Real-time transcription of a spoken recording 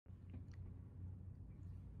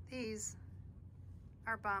These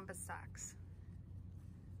are Bombas socks.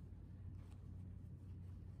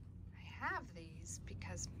 I have these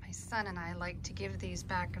because my son and I like to give these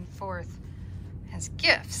back and forth as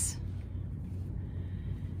gifts.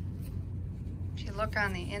 If you look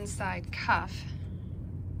on the inside cuff,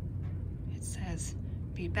 it says,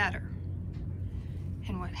 "Be better."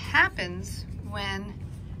 And what happens when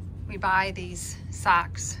we buy these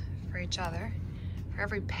socks for each other, for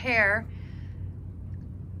every pair,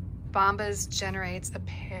 Bombas generates a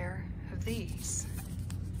pair of these.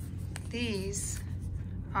 These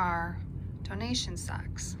are donation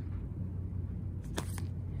socks.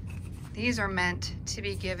 These are meant to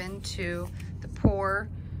be given to the poor,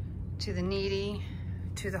 to the needy,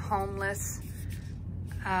 to the homeless.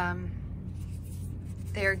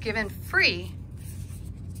 They are given free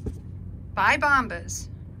by Bombas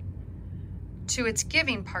to its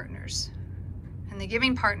giving partners. And the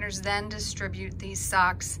giving partners then distribute these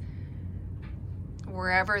socks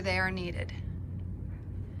wherever they are needed.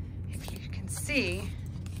 If you can see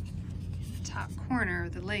in the top corner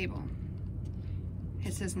of the label,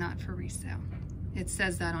 it says not for resale. It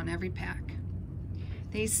says that on every pack.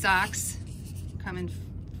 These socks come in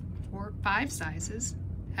 5 sizes: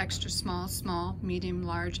 extra small, small, medium,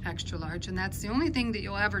 large, extra large, and that's the only thing that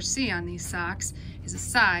you'll ever see on these socks is a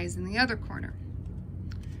size in the other corner.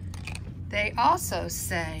 They also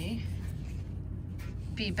say,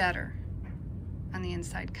 "Be better," on the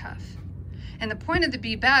inside cuff. And the point of the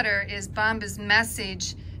 "Be Better" is Bombas'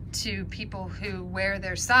 message to people who wear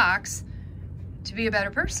their socks to be a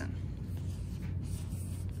better person.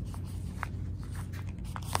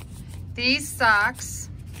 These socks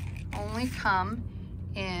only come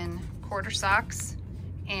in quarter socks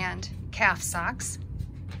and calf socks.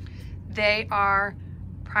 They are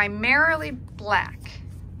primarily black.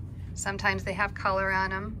 Sometimes they have color on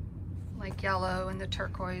them, like yellow and the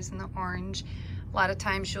turquoise and the orange. A lot of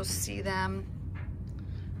times you'll see them,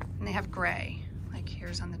 and they have gray, like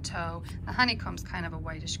here's on the toe. The honeycomb's kind of a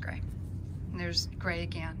whitish gray. And there's gray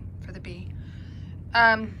again for the bee.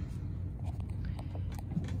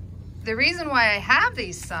 The reason why I have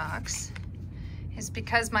these socks is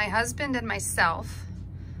because my husband and myself,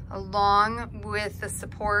 along with the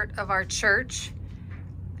support of our church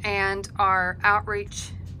and our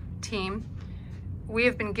outreach team, we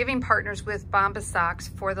have been giving partners with Bombas socks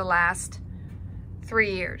for the last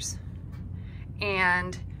 3 years.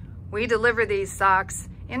 And we deliver these socks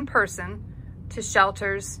in person to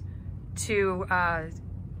shelters, to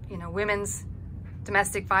women's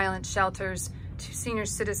domestic violence shelters, to senior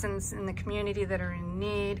citizens in the community that are in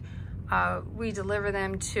need. We deliver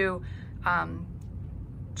them to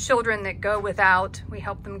children that go without. We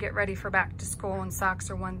help them get ready for back to school, and socks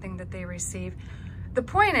are one thing that they receive. The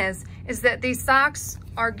point is that these socks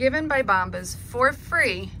are given by Bombas for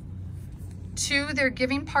free to their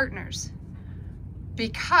giving partners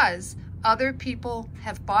because other people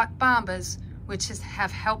have bought Bombas, which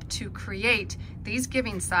have helped to create these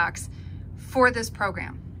giving socks for this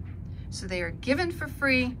program. So they are given for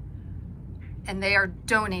free and they are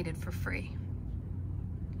donated for free.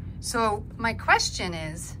 So my question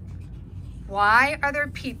is, why are there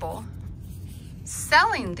people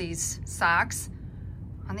selling these socks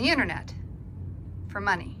on the internet for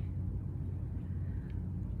money?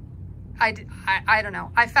 I don't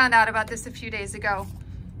know. I found out about this a few days ago.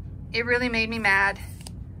 It really made me mad.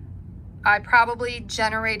 I probably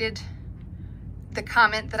generated the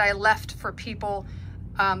comment that I left for people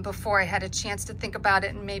before I had a chance to think about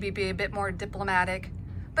it and maybe be a bit more diplomatic,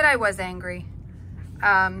 but I was angry.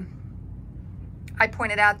 I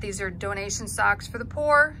pointed out these are donation socks for the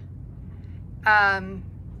poor. I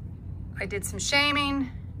did some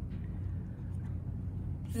shaming.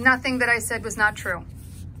 Nothing that I said was not true.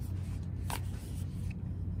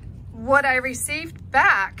 What I received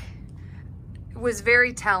back was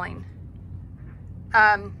very telling.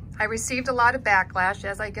 I received a lot of backlash,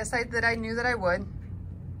 as I guess that I knew that I would.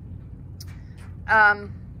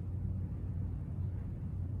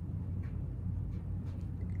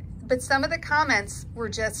 But some of the comments were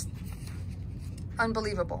just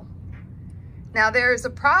unbelievable. Now there is a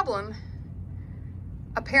problem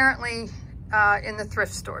apparently in the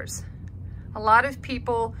thrift stores. A lot of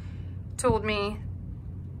people told me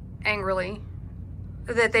angrily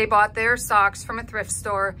that they bought their socks from a thrift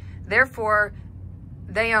store, therefore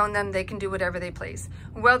they own them, they can do whatever they please.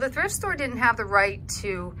 Well, the thrift store didn't have the right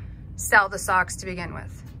to sell the socks to begin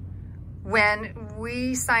with. When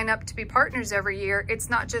we sign up to be partners every year,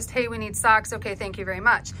 it's not just, hey, we need socks, okay, thank you very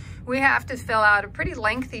much. We have to fill out a pretty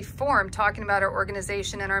lengthy form talking about our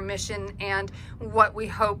organization and our mission and what we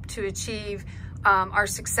hope to achieve, our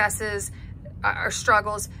successes, our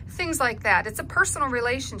struggles, things like that. It's a personal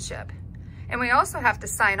relationship. And we also have to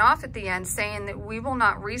sign off at the end saying that we will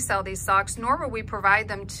not resell these socks, nor will we provide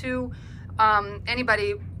them to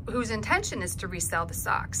anybody whose intention is to resell the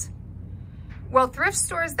socks. Well, thrift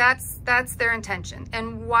stores, that's their intention.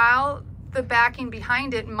 And while the backing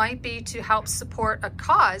behind it might be to help support a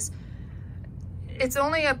cause, it's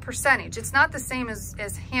only a percentage. It's not the same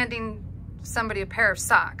as handing somebody a pair of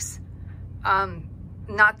socks.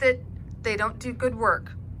 Not that they don't do good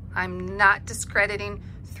work. I'm not discrediting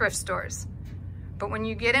thrift stores. But when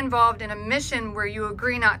you get involved in a mission where you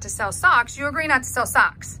agree not to sell socks, you agree not to sell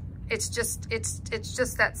socks. It's just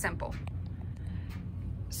that simple.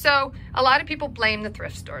 So a lot of people blame the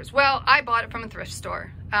thrift stores. Well, I bought it from a thrift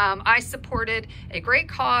store. I supported a great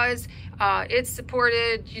cause. It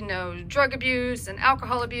supported, drug abuse and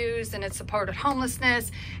alcohol abuse, and it supported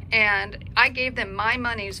homelessness. And I gave them my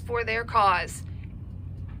monies for their cause.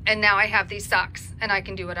 And now I have these socks and I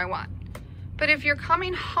can do what I want. But if you're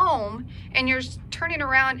coming home and you're turning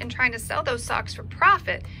around and trying to sell those socks for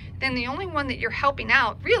profit, then the only one that you're helping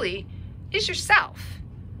out really is yourself.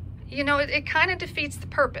 It kind of defeats the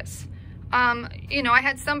purpose. I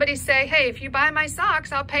had somebody say, hey, if you buy my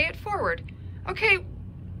socks, I'll pay it forward. Okay,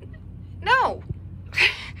 no.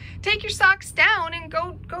 Take your socks down and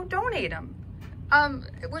go donate them.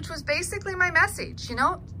 Which was basically my message,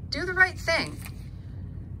 do the right thing.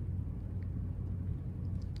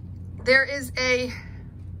 There is a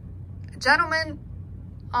gentleman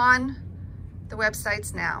on the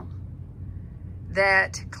websites now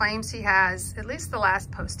that claims he has, at least the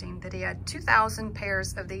last posting, that he had 2,000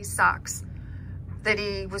 pairs of these socks that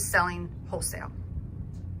he was selling wholesale.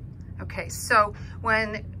 Okay, so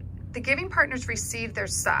when the giving partners received their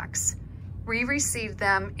socks, we received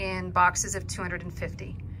them in boxes of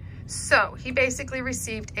 250. So he basically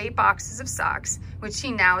received 8 boxes of socks, which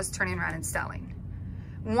he now is turning around and selling.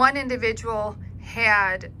 One individual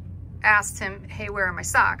had asked him, hey, where are my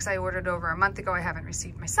socks? I ordered over a month ago. I haven't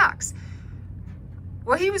received my socks.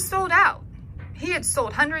 Well, he was sold out. He had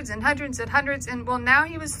sold hundreds and hundreds and hundreds, and well, now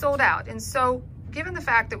he was sold out. And so given the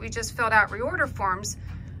fact that we just filled out reorder forms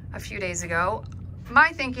a few days ago, my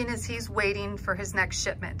thinking is he's waiting for his next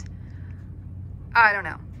shipment. I don't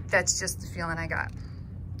know. That's just the feeling I got.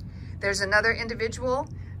 There's another individual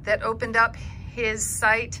that opened up his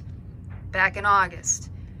site back in August.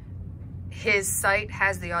 His site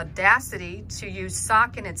has the audacity to use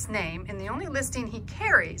sock in its name, and the only listing he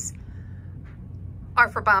carries are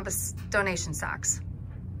for Bombas donation socks.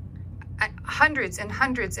 Hundreds and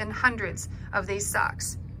hundreds and hundreds of these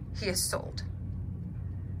socks he has sold.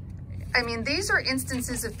 I mean, these are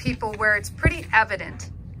instances of people where it's pretty evident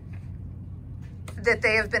that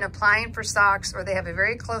they have been applying for socks, or they have a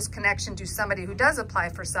very close connection to somebody who does apply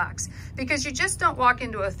for socks, because you just don't walk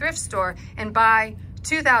into a thrift store and buy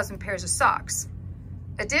 2,000 pairs of socks.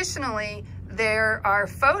 Additionally, there are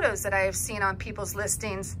photos that I have seen on people's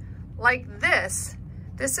listings like this.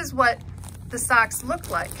 This is what the socks look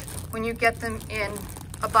like when you get them in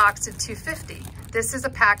a box of 250. This is a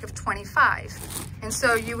pack of 25. And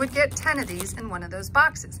so you would get 10 of these in one of those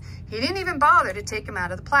boxes. He didn't even bother to take them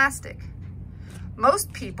out of the plastic.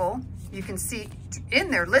 Most people, you can see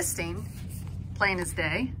in their listing, plain as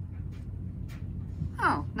day.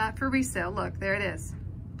 Oh, not for resale. Look, there it is.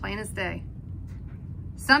 Plain as day.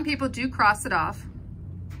 Some people do cross it off.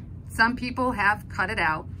 Some people have cut it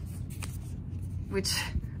out, which,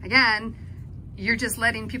 again, you're just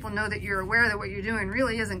letting people know that you're aware that what you're doing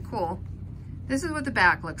really isn't cool. This is what the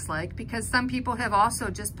back looks like, because some people have also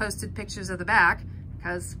just posted pictures of the back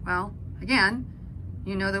because, well, again,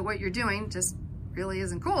 you know that what you're doing just really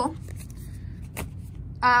isn't cool.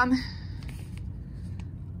 I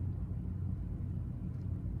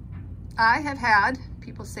have had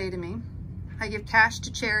people say to me, I give cash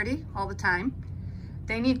to charity all the time.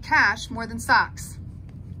 They need cash more than socks.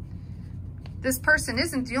 This person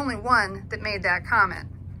isn't the only one that made that comment.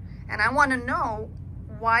 And I want to know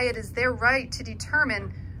why it is their right to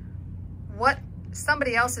determine what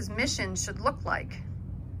somebody else's mission should look like.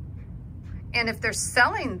 And if they're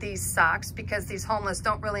selling these socks because these homeless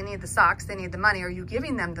don't really need the socks, they need the money, are you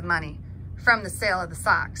giving them the money from the sale of the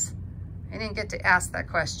socks? I didn't get to ask that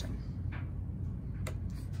question.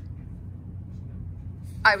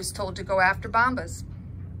 I was told to go after Bombas.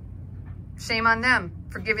 Shame on them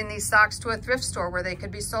for giving these socks to a thrift store where they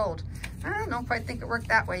could be sold. I don't quite think it worked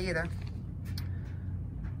that way either.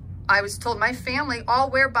 I was told my family all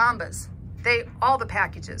wear Bombas. All the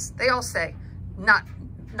packages, they all say, not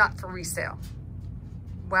for resale.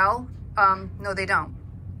 Well, no, they don't.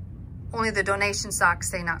 Only the donation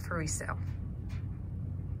socks say not for resale.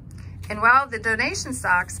 And while the donation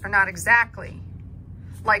socks are not exactly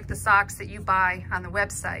like the socks that you buy on the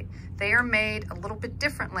website, they are made a little bit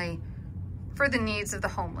differently for the needs of the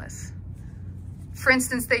homeless. For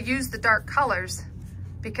instance, they use the dark colors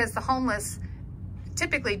because the homeless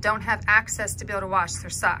typically don't have access to be able to wash their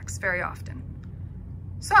socks very often.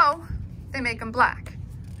 So they make them black,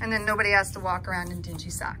 and then nobody has to walk around in dingy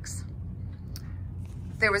socks.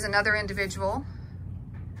 There was another individual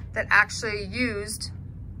that actually used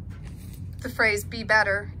the phrase "be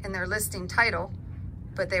better" in their listing title,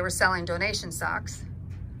 but they were selling donation socks.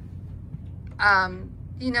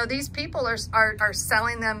 You know, these people are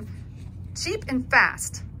selling them cheap and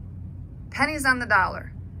fast, pennies on the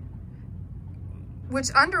dollar, which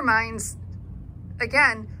undermines,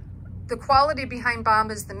 again, the quality behind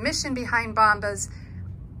Bombas, the mission behind Bombas.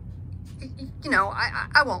 You know,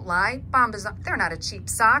 I won't lie, Bombas, they're not a cheap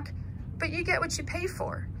sock, but you get what you pay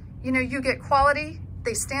for. You know, you get quality,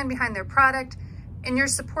 they stand behind their product, and you're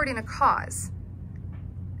supporting a cause.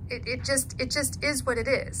 It just is what it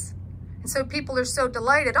is. And so people are so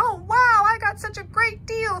delighted. Oh, wow, I got such a great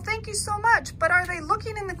deal. Thank you so much. But are they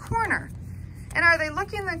looking in the corner? And are they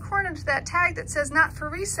looking in the corner to that tag that says not for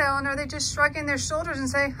resale? And are they just shrugging their shoulders and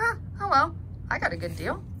say, huh, oh well, I got a good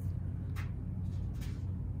deal.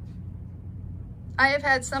 I have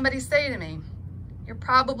had somebody say to me, you're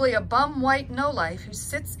probably a bum white no-life who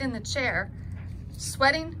sits in the chair,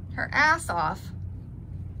 sweating her ass off,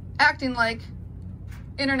 acting like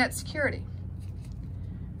internet security.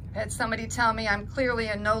 I've had somebody tell me I'm clearly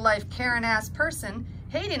a no-life Karen-ass person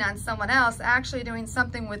hating on someone else actually doing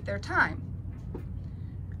something with their time.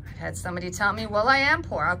 I've had somebody tell me, well, I am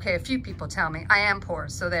poor. Okay, a few people tell me I am poor,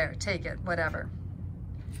 so there, take it, whatever.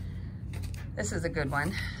 This is a good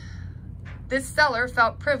one. This seller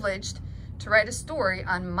felt privileged to write a story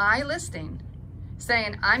on my listing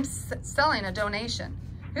saying I'm selling a donation.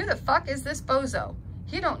 Who the fuck is this bozo?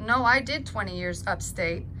 He don't know I did 20 years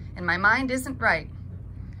upstate and my mind isn't right.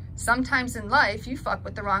 Sometimes in life, you fuck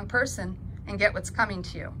with the wrong person and get what's coming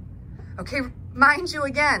to you. Okay, mind you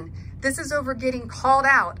again, this is over getting called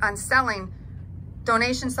out on selling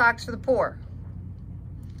donation socks for the poor.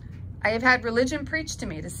 I have had religion preach to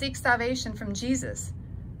me to seek salvation from Jesus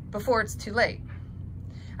before it's too late.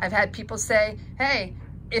 I've had people say, hey,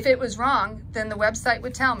 if it was wrong, then the website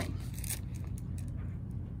would tell me.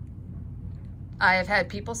 I have had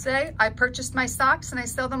people say, I purchased my socks and I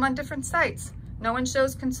sell them on different sites. No one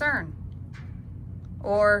shows concern.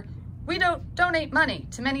 Or, we don't donate money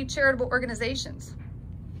to many charitable organizations.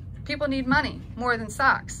 People need money more than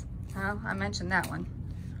socks. Well, I mentioned that one.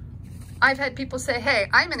 I've had people say, hey,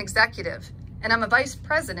 I'm an executive and I'm a vice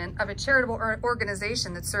president of a charitable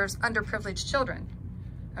organization that serves underprivileged children.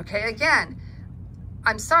 Okay, again,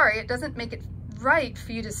 I'm sorry, it doesn't make it right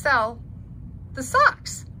for you to sell the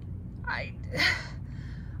socks. I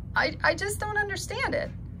just don't understand it.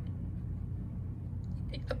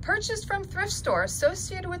 Purchased from thrift store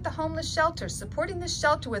associated with the homeless shelter, supporting this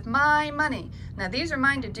shelter with my money. Now these are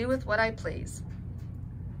mine to do with what I please.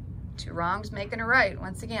 Two wrongs making a right,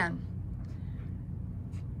 once again.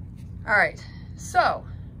 All right, so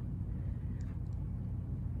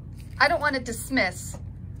I don't want to dismiss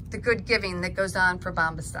the good giving that goes on for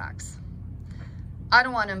Bombas socks. I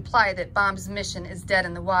don't want to imply that Bombas' mission is dead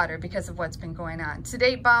in the water because of what's been going on. To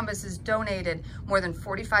date, Bombas has donated more than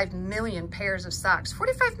 45 million pairs of socks.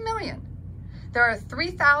 45 million. There are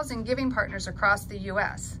 3,000 giving partners across the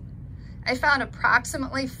U.S. I found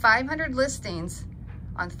approximately 500 listings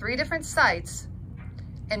on 3 different sites,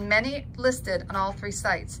 and many listed on all 3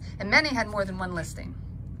 sites, and many had more than one listing.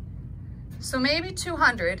 So maybe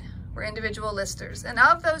 200 were individual listers, and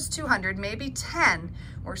of those 200, maybe 10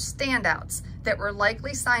 were standouts that were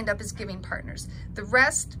likely signed up as giving partners. The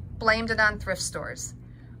rest blamed it on thrift stores,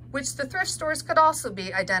 which the thrift stores could also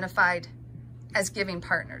be identified as giving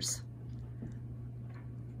partners.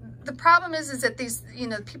 The problem is that these,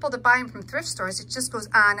 people that buy them from thrift stores, it just goes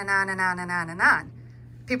on and on and on and on and on.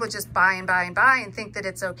 People just buy and buy and buy and think that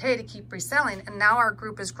it's okay to keep reselling. And now our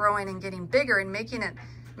group is growing and getting bigger and making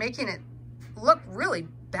it look really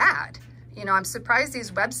bad. I'm surprised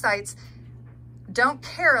these websites don't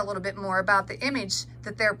care a little bit more about the image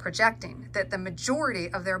that they're projecting, that the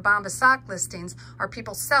majority of their Bombas sock listings are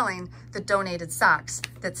people selling the donated socks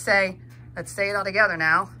that say, let's say it all together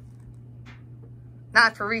now,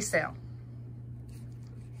 not for resale.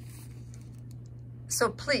 So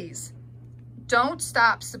please, don't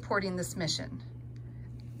stop supporting this mission.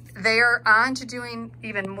 They are on to doing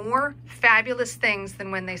even more fabulous things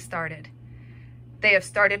than when they started. They have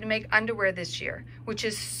started to make underwear this year, which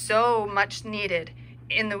is so much needed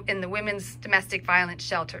in the women's domestic violence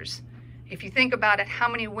shelters. If you think about it, how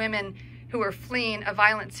many women who are fleeing a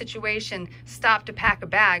violent situation stop to pack a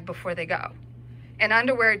bag before they go? And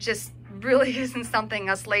underwear just really isn't something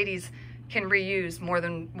us ladies can reuse more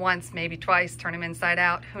than once, maybe twice, turn them inside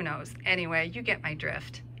out, who knows. Anyway, you get my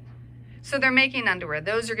drift. So they're making underwear.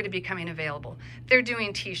 Those are going to be coming available. They're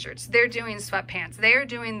doing t-shirts. They're doing sweatpants. They are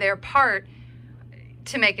doing their part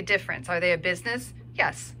to make a difference. Are they a business?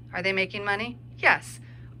 Yes. Are they making money? Yes.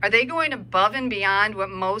 Are they going above and beyond what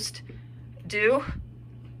most do?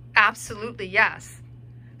 Absolutely yes.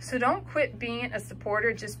 So don't quit being a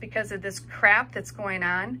supporter just because of this crap that's going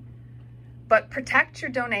on, but protect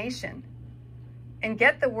your donation and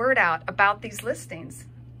get the word out about these listings.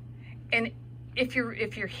 And if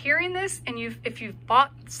you're hearing this and if you've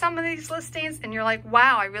bought some of these listings and you're like,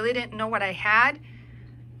 wow, I really didn't know what I had,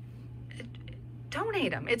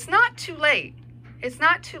 donate them. It's not too late. It's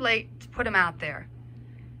not too late to put them out there.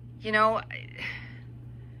 You know,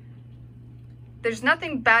 there's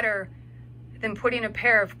nothing better than putting a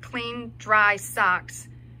pair of clean, dry socks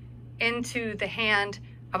into the hand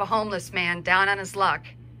of a homeless man down on his luck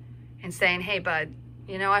and saying, hey, bud,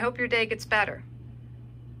 you know, I hope your day gets better.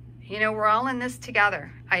 You know, we're all in this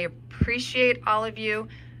together. I appreciate all of you.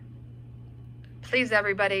 Please,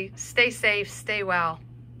 everybody, stay safe, stay well,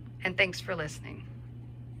 and thanks for listening.